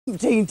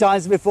17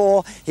 times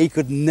before, he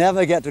could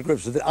never get to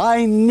grips with it.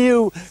 I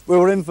knew we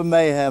were in for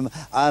mayhem,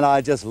 and I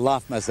just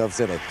laughed myself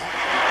silly.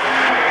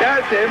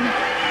 That's him.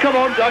 Come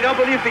on, Doug, I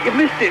believe that you've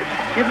missed it.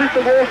 You've missed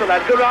the water,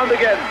 lad. Go round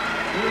again.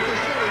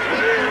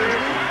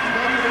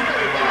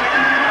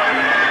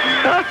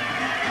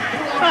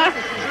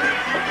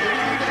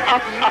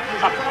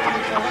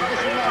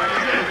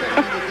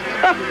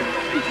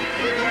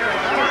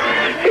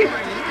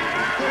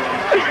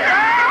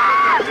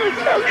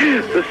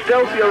 The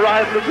stealthy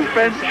arrival of the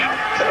French.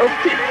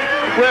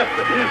 Where's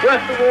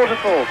the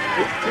waterfall?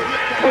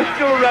 We're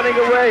still running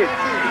away.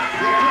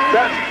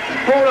 That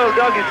poor old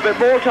dog has spent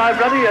more time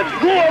running and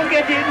go on,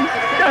 get in.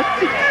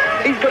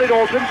 He's got it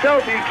all to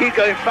himself. He can keep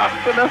going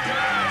fast enough.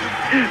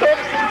 Oh.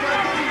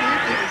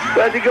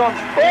 Where's he gone?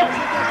 Oh.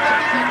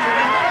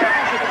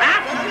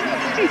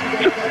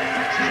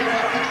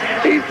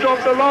 He's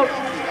dropped a lot.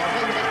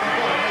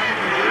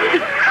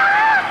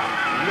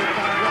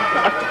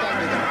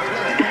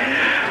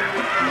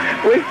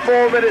 With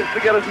 4 minutes to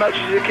get as much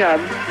as you can.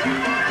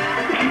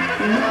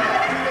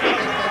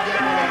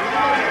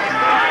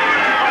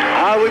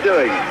 How are we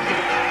doing?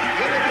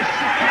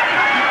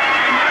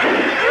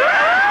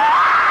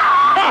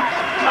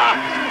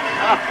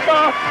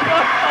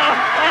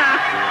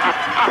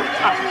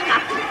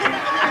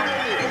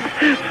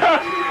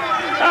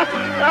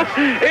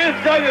 Here's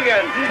Doug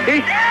again.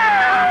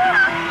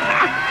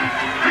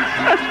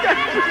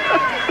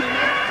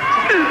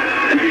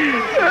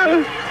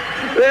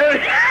 There he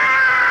is.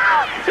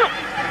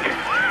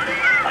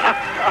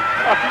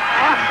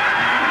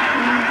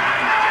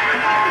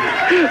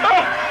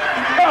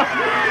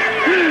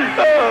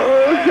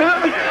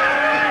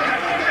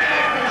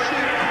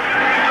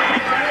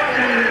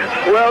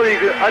 Well,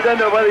 I don't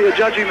know whether you're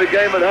judging the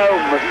game at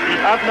home, but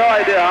I have no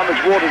idea how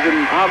much water's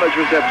in how much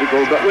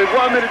receptacle, but with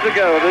 1 minute to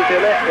go, there's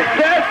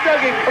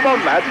Dougie. Come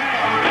on, lad.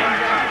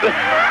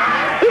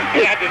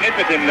 He had to nip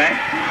at him then.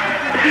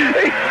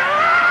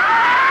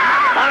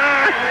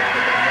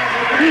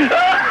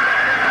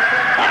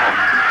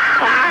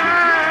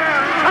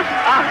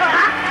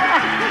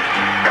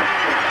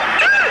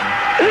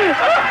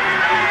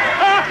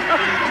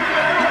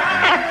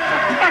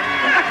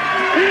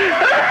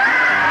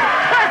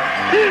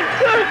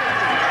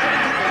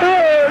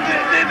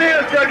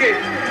 There's Dougie.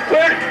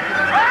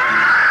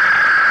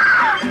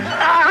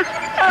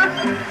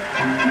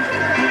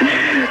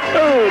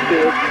 Oh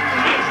dear.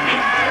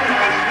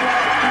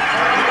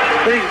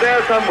 He's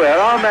there somewhere.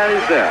 Our man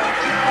is there.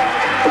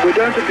 But we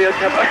don't appear to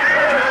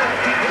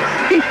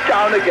have... He's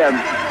down again.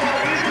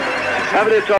 Haven't it, Tom?